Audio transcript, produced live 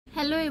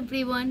Hello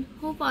everyone,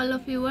 hope all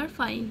of you are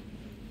fine.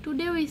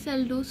 Today we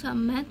shall do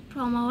some math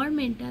from our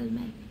mental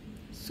math.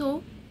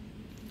 So,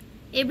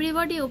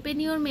 everybody open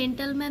your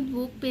mental math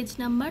book, page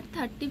number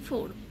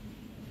 34.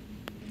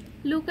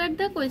 Look at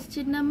the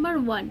question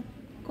number 1.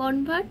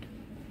 Convert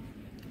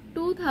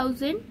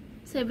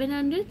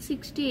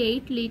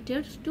 2768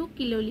 liters to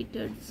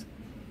kiloliters.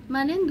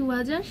 মানে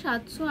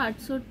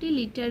 2768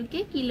 লিটারকে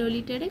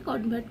কিলোলিটারে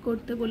convert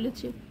করতে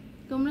বলেছে।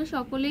 তোমরা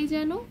সকলেই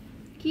জানো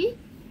কি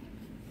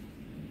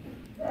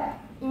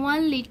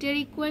 1 liter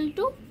equal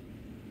to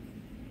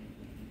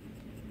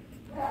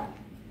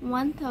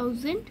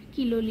 1000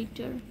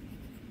 kiloliter।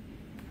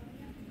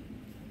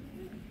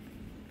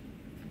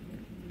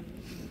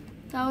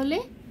 তাহলে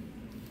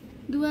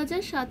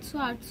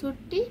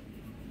 2768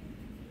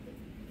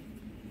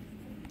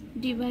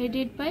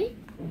 divided by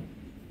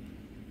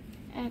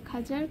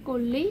 1000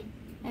 করলেই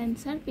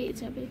answer পেয়ে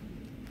যাবে।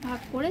 ভাগ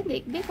করে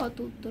দেখবে কত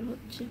উত্তর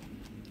হচ্ছে।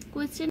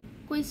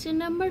 Question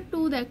number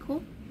 2 দেখো,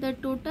 the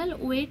total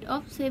weight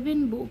of 7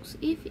 books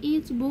if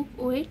each book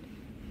weight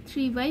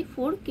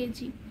 3/4 kg।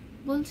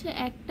 বলছে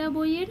একটা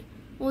বইয়ের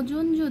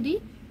ওজন যদি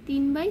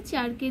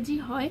 3/4 কেজি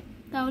হয়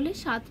তাহলে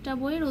 7টা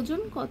বইয়ের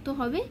ওজন কত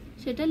হবে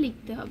সেটা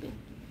লিখতে হবে।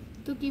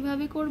 তো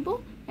কিভাবে করব?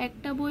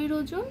 একটা বইয়ের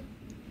ওজন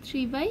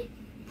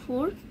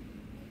 3/4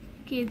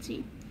 কেজি,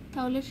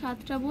 তাহলে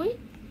 7টা বই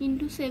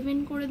ইন্টু 7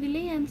 করে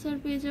দিলেই অ্যান্সার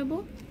পেয়ে যাব।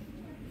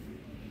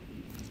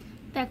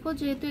 দেখো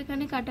যেহেতু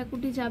এখানে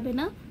কাটাকুটি যাবে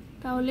না,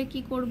 তাহলে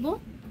কি করব?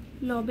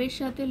 লবের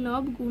সাথে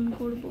লব গুণ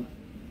করব।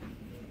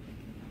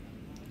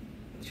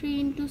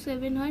 3 ×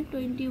 7 হয়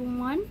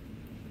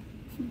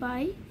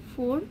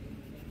 21/4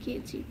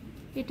 কেজি।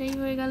 এটাই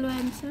হয়ে গেল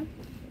অ্যান্সার।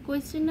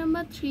 কোয়েশ্চেন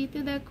নাম্বার 3 তে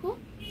দেখো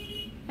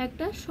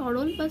একটা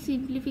সরল বা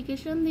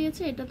সিম্পলিফিকেশন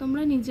দিয়েছে, এটা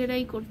তোমরা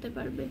নিজেরাই করতে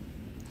পারবে।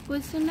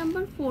 কোয়েশ্চেন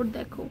নাম্বার 4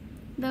 দেখো,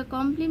 the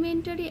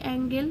complimentary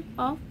angle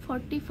of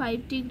 45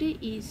 degree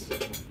is.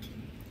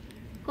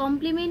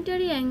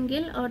 Complimentary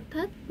angle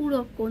অর্থাৎ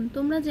পূরক কোণ।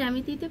 তোমরা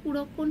জ্যামিতিতে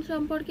পূরক কোণ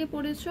সম্পর্কে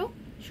পড়েছো।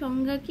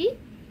 সংজ্ঞা কি?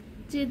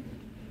 যে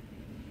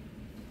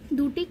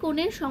দুটি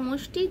কোণের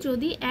সমষ্টি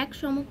যদি এক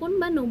সমকোণ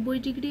বা 90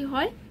 ডিগ্রি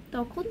হয়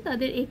তখন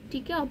তাদের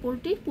একটিকে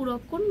অপরটির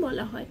পূরক কোণ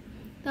বলা হয়।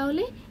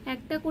 তাহলে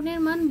একটা কোণের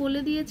মান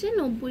বলে দিয়েছে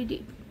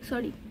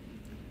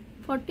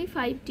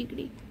 45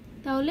 ডিগ্রি,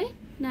 তাহলে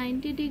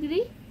 90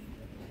 ডিগ্রি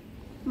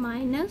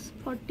মাইনাস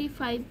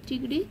 45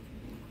 ডিগ্রি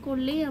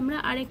করলেই আমরা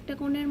আরেকটা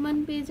কোণের মান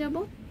পেয়ে যাব।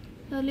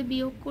 তাহলে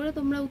বিয়োগ করে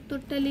তোমরা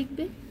উত্তরটা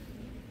লিখবে।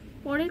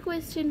 পরের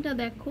কোয়েশ্চেনটা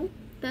দেখো,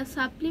 the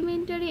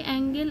supplementary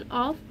angle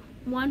of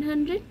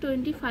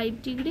 125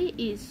 degree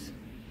is.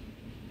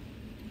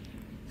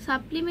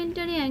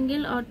 Supplementary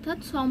angle অর্থাৎ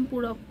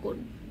সম্পূরক কোণ।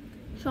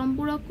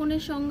 সম্পূরক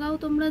কোণের সংজ্ঞাও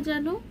তোমরা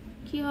জানো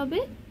কি হবে?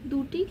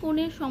 দুটি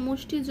কোণের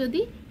সমষ্টি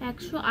যদি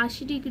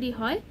 180 ডিগ্রি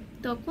হয়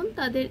তখন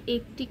তাদের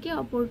একটিকে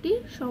অপরটির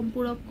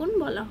সম্পূরক কোণ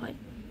বলা হয়।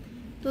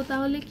 তো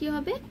তাহলে কি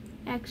হবে?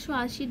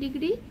 180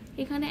 ডিগ্রি,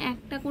 এখানে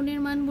একটা কোণের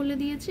মান বলে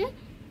দিয়েছে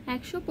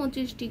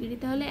 125 ডিগ্রি,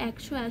 তাহলে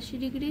 180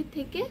 ডিগ্রি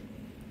থেকে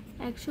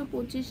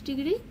 125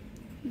 ডিগ্রি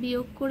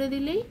বিয়োগ করে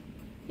দিলেই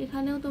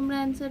এখানেও তোমরা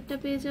অ্যান্সারটা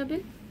পেয়ে যাবে।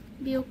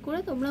 বিয়োগ করে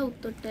তোমরা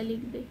উত্তরটা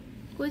লিখবে।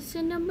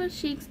 কোয়েশ্চেন নাম্বার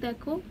 6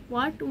 দেখো,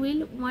 what will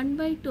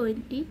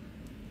 1/20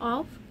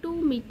 of 2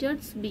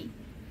 metres B.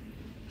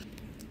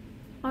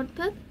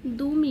 অর্থাৎ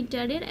 2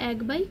 মিটারের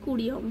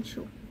 1/20 অংশ।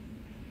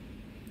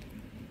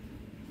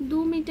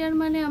 2 মিটার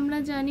মানে আমরা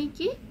জানি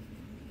কি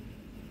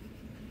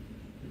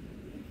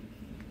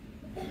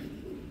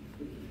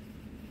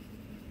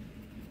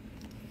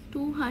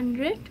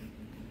 200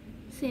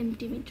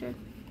 সেন্টিমিটার।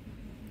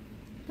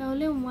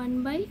 তাহলে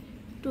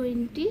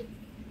 1/20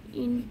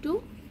 ইন্টু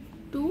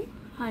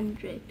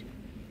 200।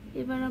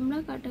 এবার আমরা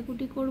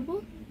কাটাকুটি করব,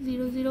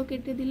 0 0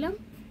 কেটে দিলাম,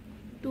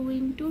 2 ×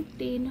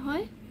 10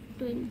 হয়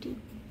 20।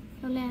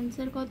 তাহলে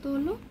অ্যান্সার কত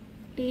হলো?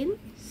 10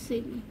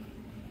 সেমি।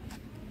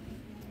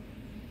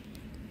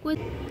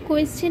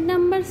 কোয়েশ্চেন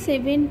নাম্বার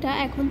 7টা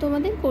এখন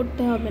তোমাদের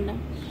করতে হবে না।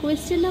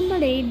 কোয়েশ্চেন নাম্বার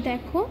 8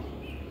 দেখো,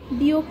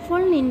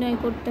 বিয়োগফল নির্ণয়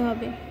করতে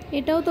হবে।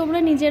 এটাও তোমরা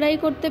নিজেরাই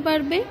করতে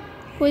পারবে।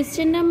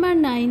 কোয়েশ্চেন নাম্বার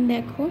 9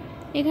 দেখো,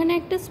 এখানে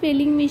একটা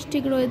স্পেলিং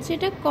মিস্টেক রয়েছে,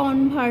 এটা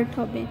কনভার্ট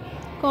হবে।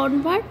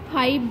 Convert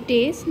 5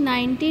 days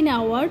 19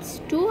 hours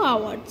to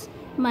hours,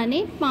 মানে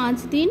 5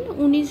 দিন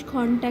 19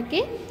 ঘন্টাকে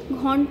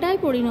ঘন্টায়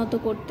পরিণত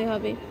করতে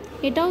হবে।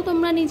 এটাও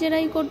তোমরা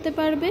নিজেরাই করতে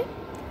পারবে।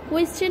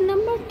 কোয়েশ্চেন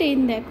নাম্বার 10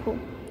 দেখো,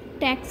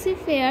 taxi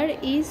fare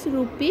is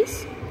rupees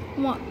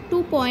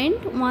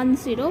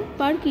 2.10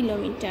 per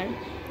kilometer.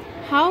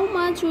 How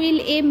much will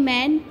a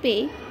man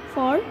pay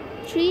for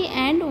 3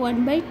 and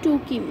 1/2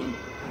 কিমি?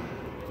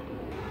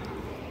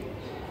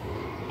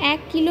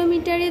 1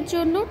 কিলোমিটারের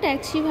জন্য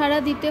ট্যাক্সি ভাড়া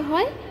দিতে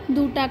হয়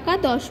 2 টাকা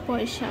 10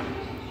 পয়সা।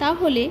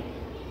 তাহলে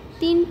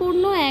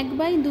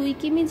 3.1/2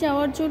 কিমি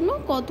যাওয়ার জন্য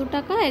কত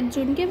টাকা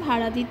একজনকে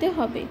ভাড়া দিতে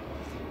হবে?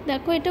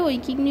 দেখো এটা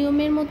ঐকিক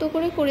নিয়মের মতো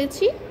করে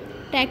করেছি।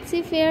 ট্যাক্সি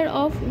ফেয়ার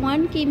অফ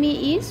 1 কিমি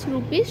ইজ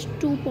রুপিস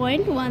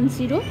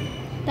 2.10।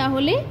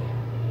 তাহলে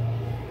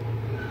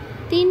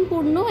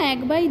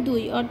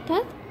 3.1/2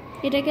 অর্থাৎ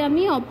এটাকে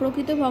আমি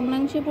অপ্রকৃত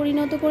ভগ্নাংশে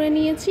পরিণত করে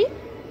নিয়েছি।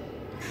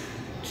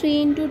 3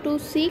 ইন্টু 2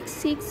 6,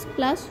 6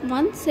 প্লাস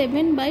 1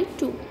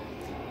 7/2।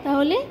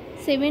 তাহলে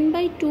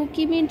 7/2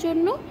 কিমির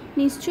জন্য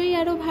নিশ্চয়ই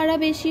আরও ভাড়া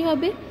বেশি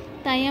হবে,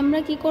 তাই আমরা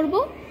কি করব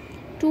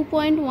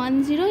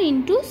 2.10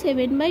 ইন্টু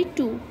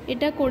 7/2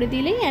 এটা করে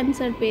দিলেই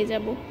অ্যান্সার পেয়ে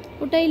যাব।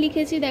 ওটাই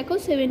লিখেছি দেখো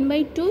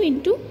 7/2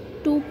 ইন্টু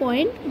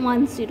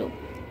 2.10।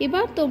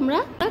 এবার তোমরা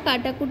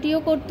কাটাকুটিও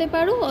করতে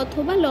পারো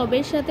অথবা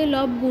লবের সাথে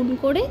লব গুণ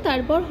করে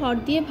তারপর হর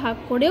দিয়ে ভাগ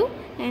করেও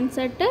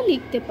অ্যান্সারটা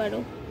লিখতে পারো।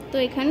 তো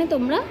এখানে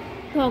তোমরা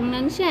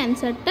ভগ্নাংশে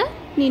অ্যান্সারটা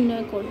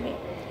নির্ণয় করবে।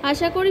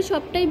 আশা করি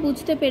সবটাই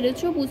বুঝতে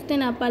পেরেছো। বুঝতে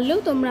না পারলেও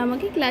তোমরা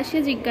আমাকে ক্লাসে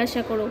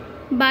জিজ্ঞাসা করো।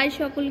 বাই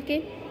সকলকে।